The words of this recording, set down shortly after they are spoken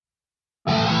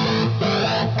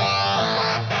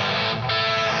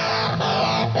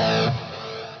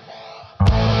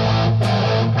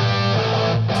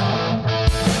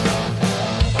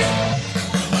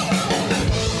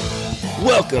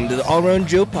Welcome to the All Around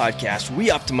Joe podcast. We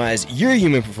optimize your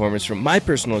human performance from my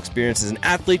personal experience as an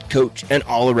athlete, coach, and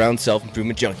all-around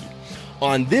self-improvement junkie.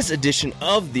 On this edition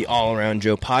of the All Around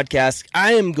Joe podcast,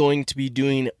 I am going to be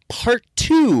doing part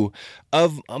 2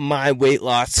 of my weight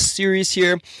loss series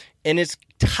here, and it's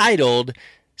titled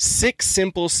 6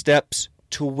 Simple Steps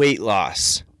to Weight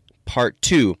Loss. Part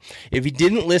 2. If you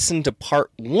didn't listen to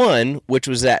part 1, which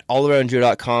was at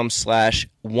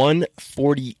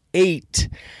allaroundjoe.com/148,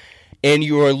 and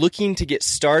you are looking to get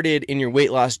started in your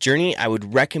weight loss journey, I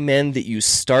would recommend that you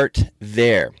start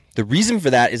there. The reason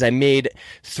for that is I made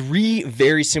 3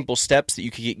 very simple steps that you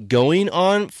could get going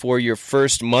on for your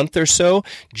first month or so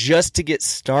just to get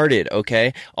started,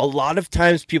 okay? A lot of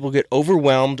times people get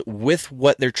overwhelmed with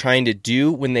what they're trying to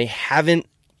do when they haven't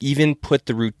even put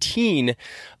the routine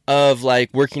of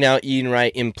like working out, eating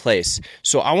right in place.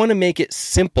 So I want to make it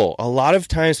simple. A lot of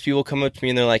times people come up to me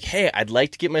and they're like, hey, I'd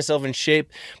like to get myself in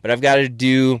shape, but I've got to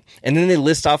do, and then they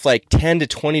list off like 10 to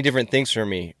 20 different things to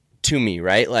me,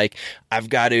 right? Like, I've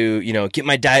got to, get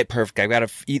my diet perfect. I've got to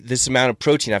eat this amount of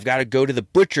protein. I've got to go to the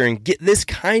butcher and get this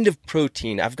kind of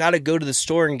protein. I've got to go to the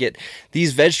store and get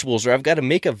these vegetables, or I've got to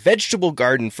make a vegetable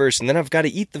garden first, and then I've got to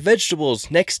eat the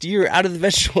vegetables next year out of the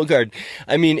vegetable garden.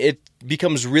 I mean, it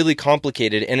becomes really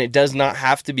complicated, and it does not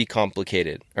have to be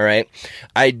complicated, all right?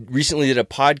 I recently did a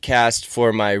podcast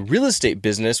for my real estate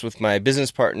business with my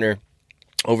business partner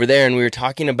over there, and we were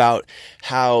talking about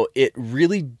how it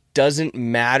really doesn't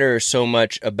matter so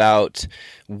much about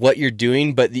what you're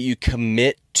doing, but that you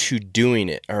commit to doing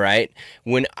it, all right?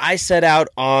 When I set out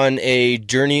on a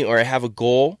journey or I have a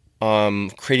goal,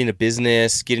 creating a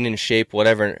business, getting in shape,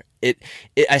 whatever,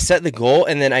 I set the goal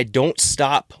and then I don't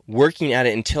stop working at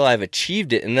it until I've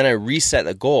achieved it, and then I reset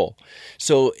the goal.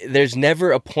 So there's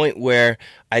never a point where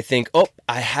I think, oh,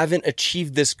 I haven't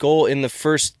achieved this goal in the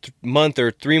first month or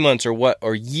 3 months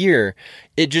or year.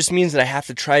 It just means that I have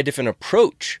to try a different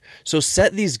approach. So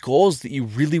set these goals that you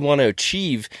really want to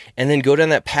achieve and then go down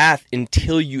that path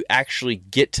until you actually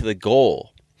get to the goal.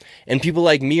 And people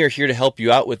like me are here to help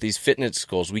you out with these fitness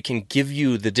goals. We can give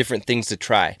you the different things to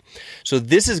try. So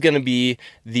this is going to be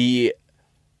the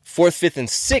 4th, 5th, and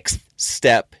 6th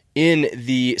step in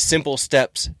the simple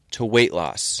steps to weight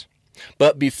loss.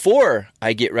 But before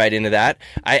I get right into that,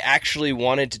 I actually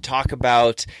wanted to talk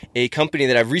about a company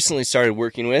that I've recently started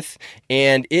working with,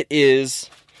 and it is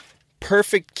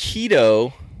Perfect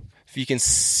Keto. If you can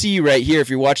see right here, if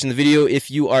you're watching the video,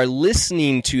 if you are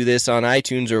listening to this on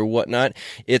iTunes or whatnot,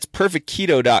 it's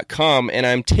perfectketo.com, and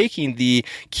I'm taking the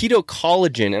keto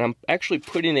collagen, and I'm actually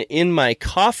putting it in my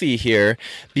coffee here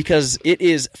because it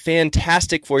is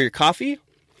fantastic for your coffee.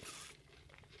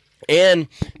 And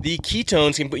the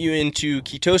ketones can put you into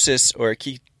ketosis or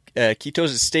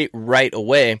ketosis state right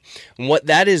away. And what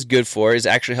that is good for is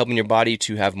actually helping your body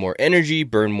to have more energy,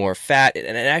 burn more fat,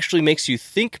 and it actually makes you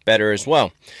think better as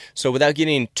well. So without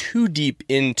getting too deep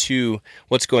into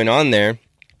what's going on there,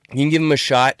 you can give them a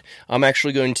shot. I'm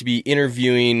actually going to be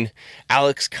interviewing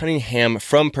Alex Cunningham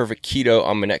from Perfect Keto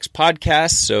on my next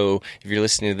podcast. So if you're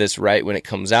listening to this right when it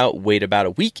comes out, wait about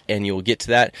a week and you'll get to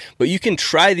that. But you can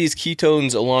try these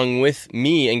ketones along with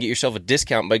me and get yourself a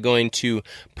discount by going to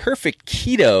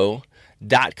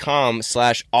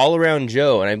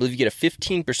perfectketo.com/allaroundjoe, and I believe you get a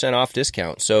 15% off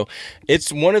discount. So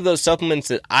it's one of those supplements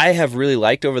that I have really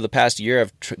liked over the past year.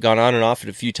 I've gone on and off it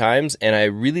a few times, and I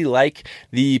really like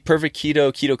the Perfect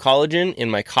Keto collagen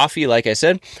in my coffee, like I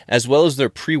said, as well as their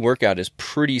pre-workout is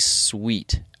pretty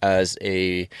sweet as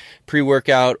a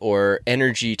pre-workout or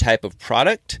energy type of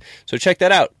product. So check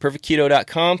that out,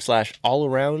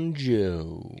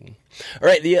 perfectketo.com/allaroundjoe. All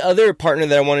right, the other partner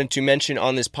that I wanted to mention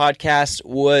on this podcast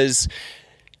was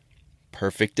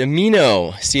Perfect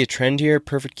Amino. See a trend here?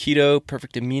 Perfect Keto,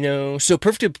 Perfect Amino. So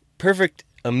Perfect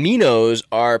Aminos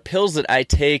are pills that I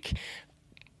take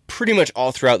pretty much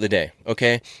all throughout the day,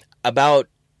 okay? About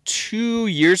 2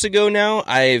 years ago now,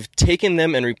 I've taken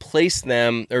them and replaced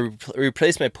my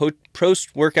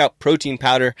post-workout protein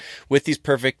powder with these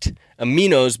Perfect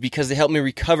Aminos because they help me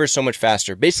recover so much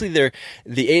faster. Basically, they're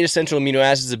the 8 essential amino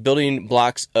acids, the building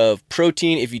blocks of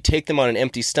protein. If you take them on an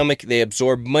empty stomach, they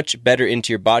absorb much better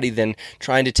into your body than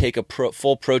trying to take a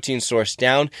full protein source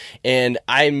down. And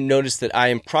I noticed that I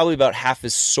am probably about half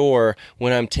as sore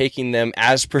when I'm taking them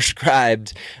as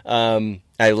prescribed. I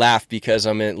laugh because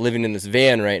I'm living in this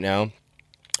van right now.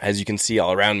 As you can see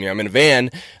all around me, I'm in a van,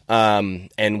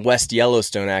 and West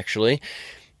Yellowstone, actually.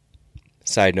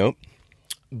 Side note.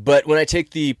 But when I take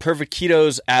the Perfect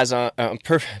Ketos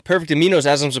Perfect Aminos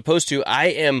as I'm supposed to, I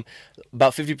am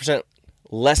about 50%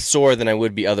 less sore than I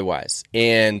would be otherwise.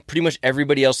 And pretty much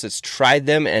everybody else that's tried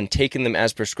them and taken them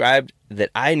as prescribed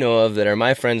that I know of that are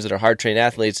my friends that are hard-trained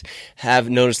athletes have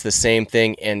noticed the same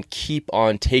thing and keep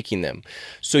on taking them.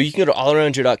 So you can go to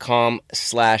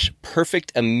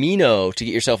allaroundjoe.com/perfectamino to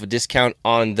get yourself a discount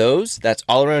on those. That's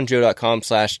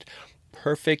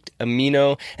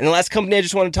allaroundjoe.com/perfectamino. And the last company I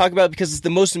just want to talk about, because it's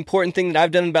the most important thing that I've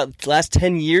done in about the last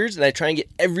 10 years, and I try and get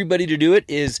everybody to do it,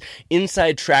 is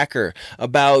Inside Tracker.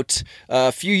 About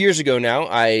a few years ago now,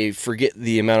 I forget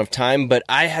the amount of time, but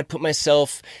I had put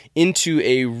myself into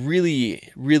a really,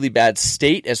 really bad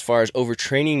state as far as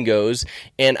overtraining goes,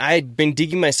 and I had been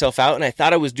digging myself out, and I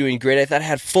thought I was doing great. I thought I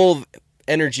had full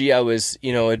energy. I was,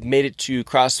 had made it to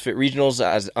CrossFit Regionals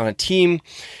as on a team,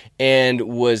 and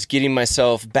was getting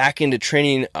myself back into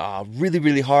training really,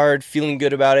 really hard, feeling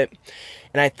good about it.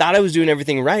 And I thought I was doing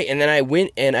everything right. And then I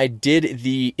went and I did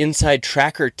the Inside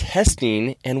Tracker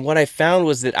testing. And what I found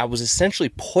was that I was essentially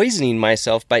poisoning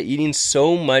myself by eating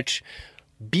so much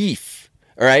beef.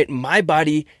 All right. My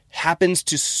body happens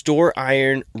to store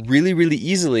iron really, really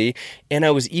easily. And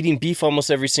I was eating beef almost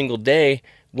every single day.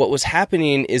 What was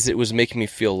happening is it was making me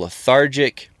feel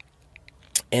lethargic,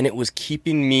 and it was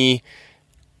keeping me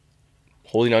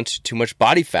holding on to too much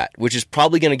body fat, which is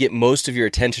probably going to get most of your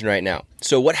attention right now.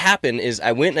 So what happened is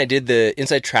I went and I did the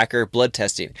Inside Tracker blood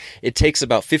testing. It takes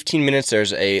about 15 minutes.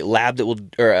 There's a lab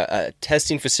or a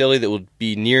testing facility that will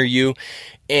be near you,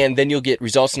 and then you'll get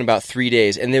results in about 3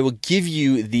 days. And they will give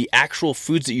you the actual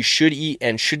foods that you should eat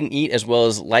and shouldn't eat, as well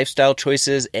as lifestyle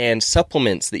choices and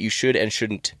supplements that you should and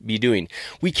shouldn't be doing.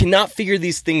 We cannot figure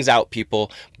these things out, people,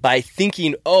 by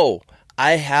thinking, oh,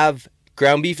 I have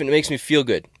ground beef and it makes me feel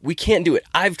good. We can't do it.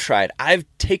 I've tried. I've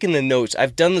taken the notes.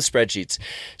 I've done the spreadsheets.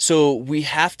 So we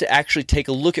have to actually take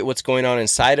a look at what's going on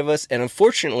inside of us. And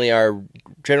unfortunately, our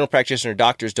general practitioner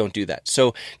doctors don't do that.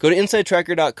 So go to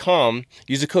InsideTracker.com,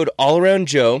 use the code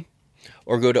AllAroundJoe,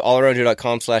 or go to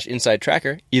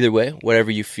allaroundjoe.com/InsideTracker. Either way,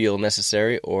 whatever you feel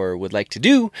necessary or would like to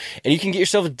do, and you can get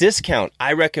yourself a discount.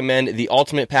 I recommend the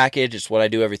Ultimate Package. It's what I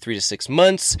do every 3 to 6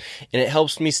 months, and it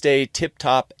helps me stay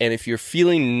tip-top. And if you're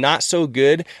feeling not so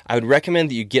good, I would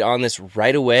recommend that you get on this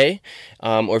right away,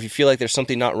 or if you feel like there's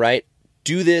something not right,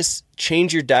 do this,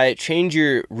 change your diet, change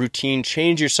your routine,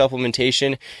 change your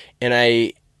supplementation, and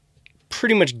I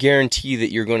pretty much guarantee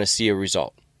that you're going to see a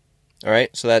result. All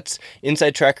right, so that's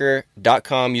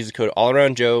InsideTracker.com. Use the code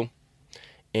AllAroundJoe,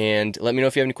 and let me know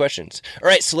if you have any questions. All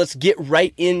right, so let's get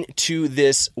right into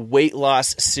this weight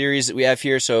loss series that we have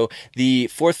here. So the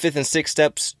 4th, 5th, and 6th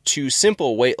steps to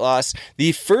simple weight loss.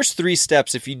 The first 3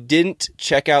 steps, if you didn't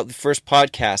check out the first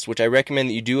podcast, which I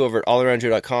recommend that you do over at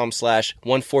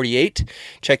allaroundjoe.com/148,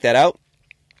 check that out.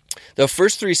 The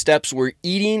first 3 steps were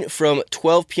eating from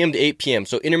 12 p.m. to 8 p.m.,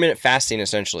 so intermittent fasting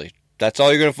essentially. That's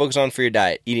all you're going to focus on for your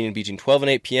diet. Eating between 12 and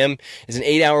 8 p.m. is an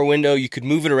 8-hour window. You could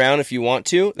move it around if you want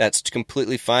to. That's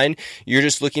completely fine. You're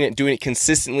just looking at doing it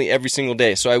consistently every single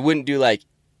day. So I wouldn't do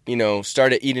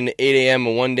start at eating at 8 a.m.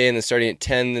 on one day and then starting at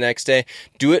 10 the next day.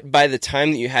 Do it by the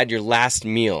time that you had your last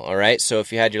meal, all right? So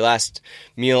if you had your last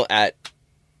meal at,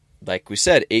 like we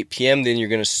said, 8 p.m., then you're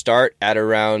going to start at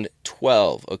around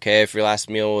 12, okay? If your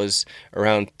last meal was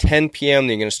around 10 p.m.,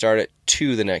 then you're going to start at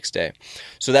 2 the next day.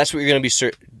 So that's what you're going to be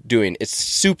doing. It's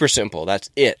super simple. That's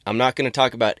it. I'm not going to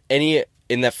talk about in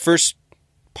that first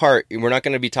part, we're not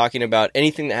going to be talking about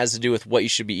anything that has to do with what you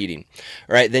should be eating.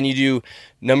 All right, then you do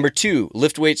number 2,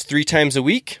 lift weights 3 times a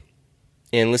week.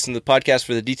 And listen to the podcast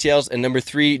for the details. And number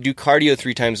 3, do cardio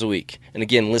 3 times a week. And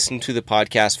again, listen to the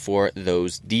podcast for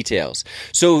those details.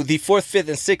 So the 4th, 5th,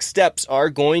 and 6th steps are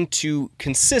going to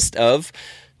consist of,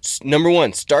 number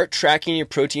 1, start tracking your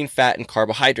protein, fat, and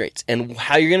carbohydrates. And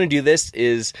how you're going to do this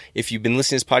is, if you've been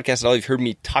listening to this podcast at all, you've heard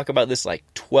me talk about this like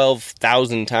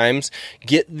 12,000 times.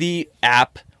 Get the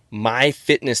app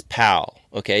MyFitnessPal.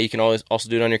 Okay, you can always also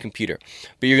do it on your computer.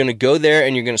 But you're going to go there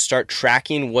and you're going to start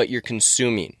tracking what you're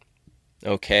consuming.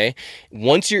 Okay,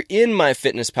 once you're in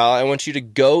MyFitnessPal, I want you to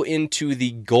go into the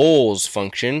goals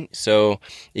function. So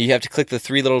you have to click the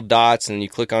 3 little dots and you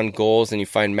click on goals and you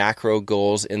find macro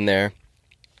goals in there.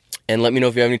 And let me know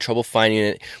if you have any trouble finding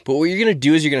it. But what you're going to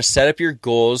do is you're going to set up your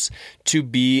goals to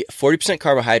be 40%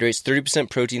 carbohydrates, 30%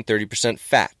 protein, 30%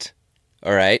 fat.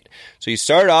 All right. So you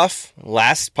start off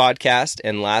last podcast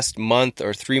and last month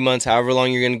or 3 months, however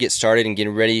long you're going to get started and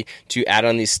getting ready to add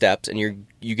on these steps. And you're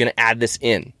going to add this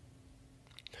in.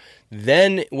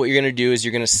 Then what you're going to do is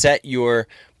you're going to set your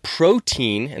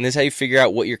protein, and this is how you figure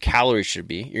out what your calories should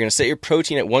be. You're going to set your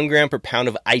protein at 1 gram per pound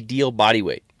of ideal body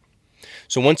weight.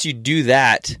 So once you do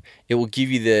that, it will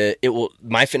give you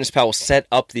MyFitnessPal will set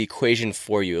up the equation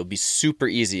for you. It'll be super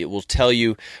easy. It will tell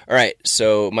you, all right,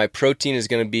 so my protein is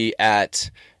going to be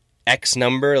at X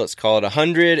number, let's call it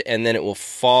 100, and then it will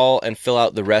fall and fill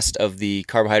out the rest of the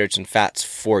carbohydrates and fats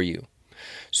for you.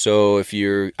 So if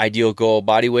your ideal goal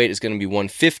body weight is going to be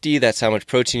 150, that's how much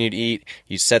protein you'd eat.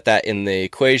 You set that in the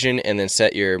equation and then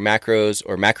set your macros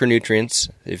or macronutrients,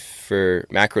 if for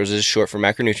macros is short for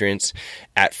macronutrients,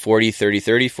 at 40, 30,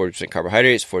 30, 40%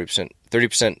 carbohydrates, 40%,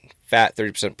 30% fat,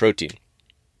 30% protein.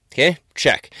 Okay,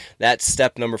 check. That's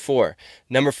step number 4.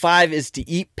 Number 5 is to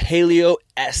eat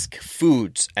paleo-esque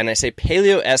foods. And I say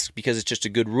paleo-esque because it's just a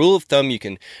good rule of thumb. You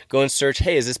can go and search,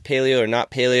 hey, is this paleo or not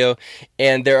paleo?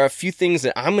 And there are a few things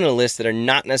that I'm going to list that are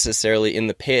not necessarily in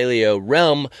the paleo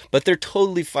realm, but they're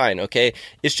totally fine, okay?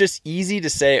 It's just easy to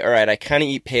say, all right, I kind of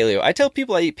eat paleo. I tell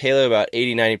people I eat paleo about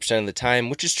 80, 90% of the time,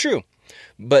 which is true.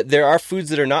 But there are foods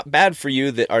that are not bad for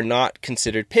you that are not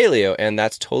considered paleo, and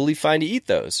that's totally fine to eat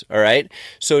those, all right?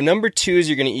 So number 2 is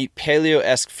you're going to eat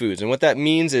paleo-esque foods. And what that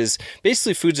means is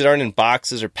basically foods that aren't in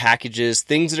boxes or packages,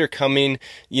 things that are coming,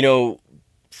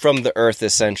 from the earth,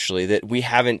 essentially, that we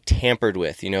haven't tampered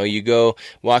with. You go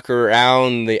walk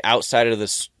around the outside of the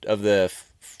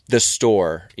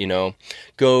store,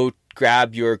 go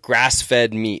grab your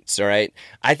grass-fed meats, all right?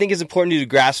 I think it's important to do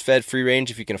grass-fed free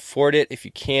range if you can afford it. If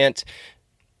you can't,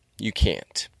 you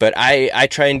can't. But I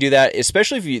try and do that,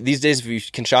 especially these days, if you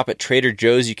can shop at Trader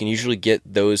Joe's, you can usually get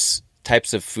those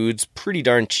types of foods pretty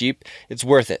darn cheap. It's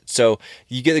worth it. So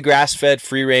you get the grass-fed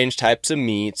free range types of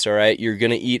meats, all right? You're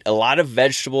going to eat a lot of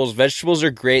vegetables. Vegetables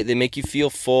are great. They make you feel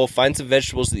full. Find some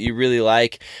vegetables that you really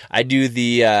like. I do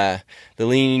the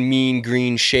lean, mean,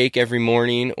 green shake every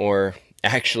morning, or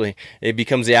actually it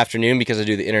becomes the afternoon because I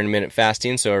do the intermittent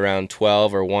fasting, so around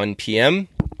 12 or 1 p.m.,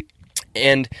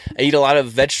 and I eat a lot of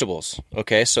vegetables,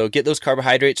 okay? So get those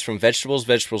carbohydrates from vegetables.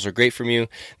 Vegetables are great for you.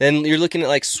 Then you're looking at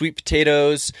like sweet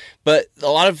potatoes, but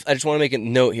I just want to make a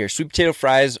note here. Sweet potato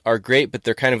fries are great, but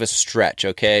they're kind of a stretch,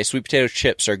 okay? Sweet potato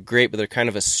chips are great, but they're kind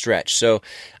of a stretch. So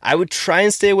I would try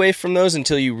and stay away from those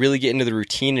until you really get into the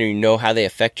routine and you know how they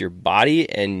affect your body,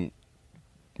 and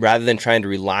rather than trying to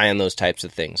rely on those types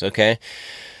of things, okay?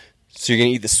 So you're going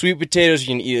to eat the sweet potatoes.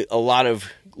 You're going to eat a lot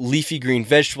of leafy green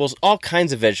vegetables, all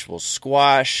kinds of vegetables,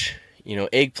 squash,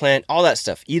 eggplant, all that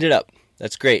stuff. Eat it up.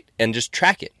 That's great. And just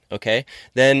track it, okay?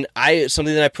 Then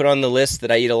something that I put on the list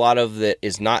that I eat a lot of that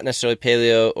is not necessarily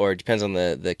paleo, or it depends on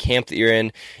the camp that you're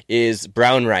in, is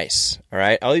brown rice, all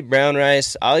right? I'll eat brown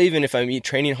rice. If I'm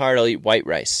training hard, I'll eat white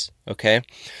rice, okay?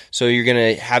 So you're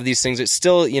going to have these things that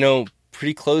still,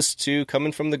 pretty close to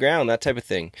coming from the ground, that type of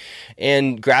thing.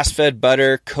 And grass-fed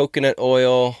butter, coconut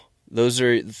oil, those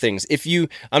are the things.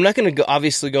 I'm not going to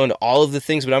obviously go into all of the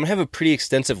things, but I'm going to have a pretty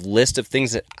extensive list of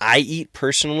things that I eat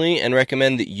personally and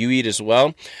recommend that you eat as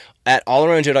well at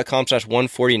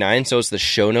allaroundjoe.com/149. So it's the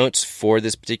show notes for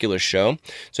this particular show.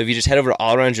 So if you just head over to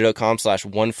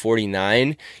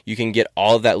allaroundjoe.com/149, you can get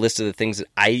all of that list of the things that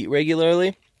I eat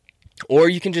regularly. Or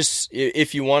you can just,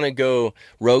 if you want to go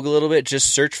rogue a little bit,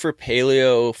 just search for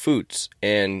paleo foods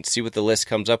and see what the list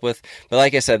comes up with. But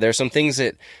like I said, there are some things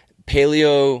that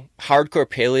hardcore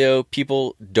paleo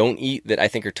people don't eat that I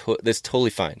think are that's totally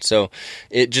fine. So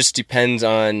it just depends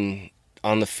on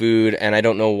the food, and I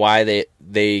don't know why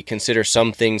they consider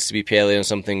some things to be paleo and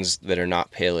some things that are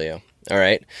not paleo. All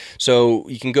right. So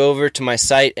you can go over to my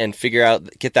site and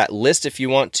get that list if you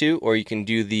want to, or you can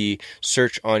do the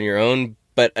search on your own.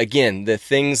 But again, the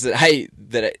things that I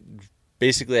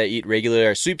eat regularly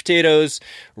are sweet potatoes,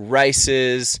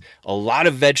 rices, a lot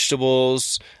of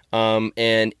vegetables,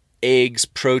 and eggs,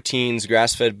 proteins,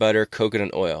 grass-fed butter,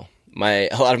 coconut oil. A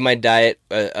lot of my diet,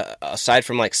 aside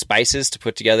from like spices to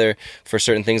put together for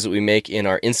certain things that we make in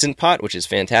our Instant Pot, which is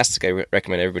fantastic, I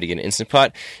recommend everybody get an Instant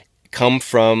Pot, come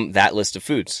from that list of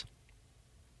foods.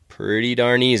 Pretty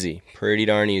darn easy.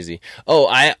 Oh,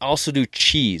 I also do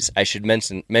cheese. I should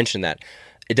mention that.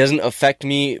 It doesn't affect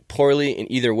me poorly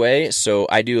in either way, so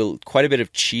I do quite a bit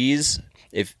of cheese.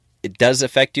 If it does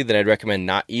affect you, then I'd recommend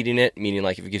not eating it, meaning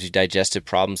like if it gives you digestive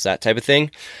problems, that type of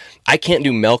thing. I can't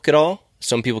do milk at all.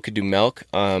 Some people could do milk.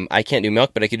 I can't do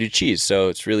milk, but I could do cheese, so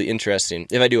it's really interesting.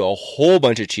 If I do a whole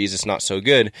bunch of cheese, it's not so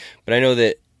good, but I know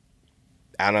that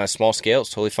on a small scale, it's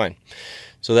totally fine.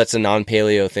 So that's a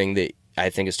non-paleo thing that I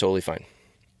think is totally fine.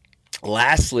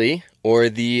 Lastly, or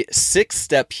the 6th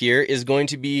step here, is going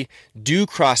to be do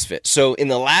CrossFit. So in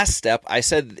the last step, I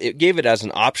said it gave it as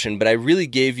an option, but I really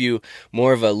gave you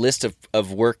more of a list of a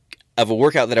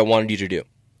workout that I wanted you to do.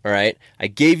 All right. I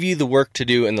gave you the work to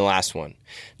do in the last one.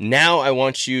 Now I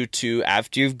want you to,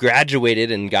 after you've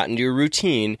graduated and gotten to your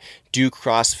routine, do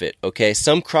CrossFit. Okay.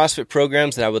 Some CrossFit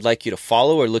programs that I would like you to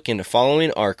follow or look into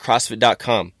following are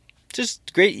CrossFit.com.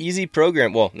 Just great, easy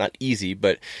program. Well, not easy,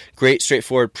 but great,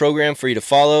 straightforward program for you to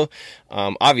follow.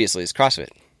 Obviously, it's CrossFit.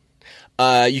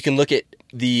 You can look at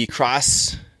the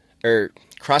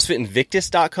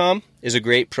CrossFitInvictus.com is a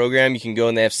great program. You can go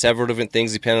and they have several different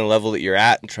things depending on the level that you're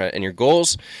at and your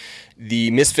goals. The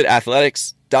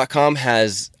MisfitAthletics.com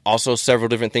has also several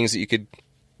different things that you could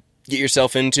get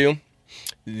yourself into.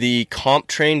 The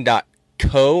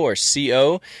CompTrain.co or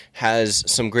CO has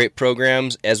some great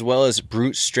programs, as well as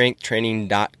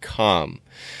BruteStrengthTraining.com.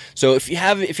 So if you're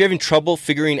having trouble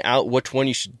figuring out which one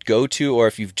you should go to, or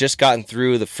if you've just gotten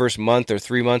through the first month or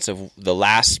 3 months of the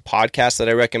last podcast that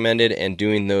I recommended and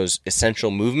doing those essential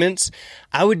movements,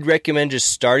 I would recommend just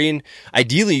starting.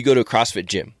 Ideally, you go to a CrossFit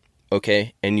gym,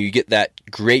 okay, and you get that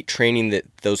great training that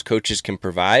those coaches can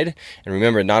provide. And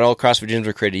remember, not all CrossFit gyms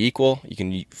are created equal. You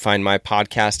can find my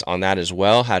podcast on that as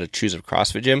well, how to choose a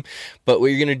CrossFit gym. But what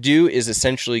you're going to do is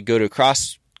essentially go to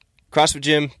CrossFit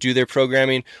gym, do their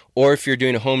programming, or if you're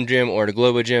doing a home gym or a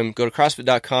Globo gym, go to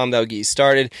CrossFit.com. That will get you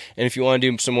started. And if you want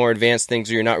to do some more advanced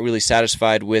things or you're not really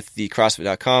satisfied with the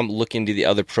CrossFit.com, look into the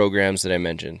other programs that I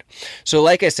mentioned. So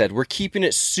like I said, we're keeping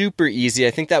it super easy.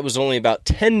 I think that was only about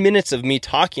 10 minutes of me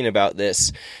talking about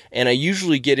this. And I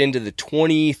usually get into the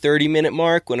 20, 30-minute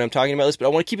mark when I'm talking about this, but I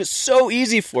want to keep it so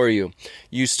easy for you.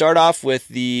 You start off with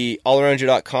the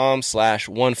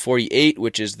allaroundyour.com/148,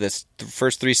 which is the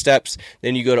first 3 steps.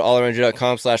 Then you go to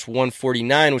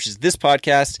allaroundyour.com/149, which is this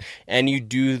podcast, and you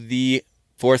do the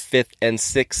 4th, 5th, and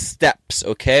 6th steps,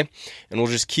 okay? And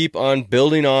we'll just keep on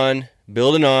building on,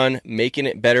 making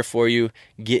it better for you,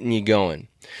 getting you going.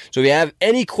 So if you have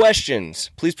any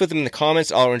questions, please put them in the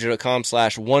comments,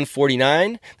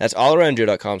 allaroundyour.com/149. That's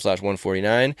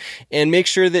allaroundyour.com/149. And make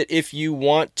sure that if you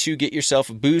want to get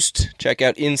yourself a boost, check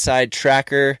out Inside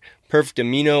Tracker, Perfect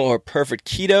Amino, or Perfect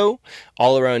Keto.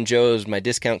 All Around Joe is my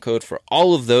discount code for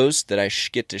all of those that I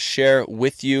get to share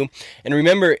with you. And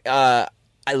remember, I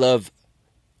love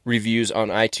reviews on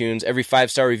iTunes. Every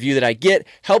 5-star review that I get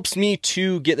helps me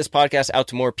to get this podcast out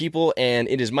to more people, and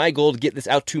it is my goal to get this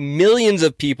out to millions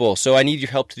of people. So I need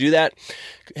your help to do that.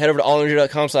 Head over to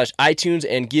allaroundyour.com/iTunes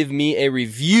and give me a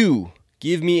review.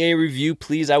 Give me a review,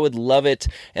 please. I would love it,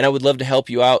 and I would love to help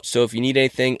you out. So if you need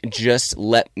anything, just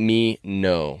let me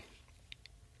know.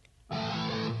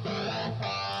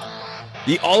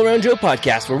 The All Around Joe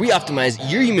podcast, where we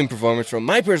optimize your human performance from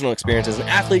my personal experience as an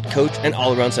athlete, coach, and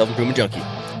all-around self-improvement junkie.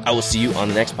 I will see you on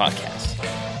the next podcast.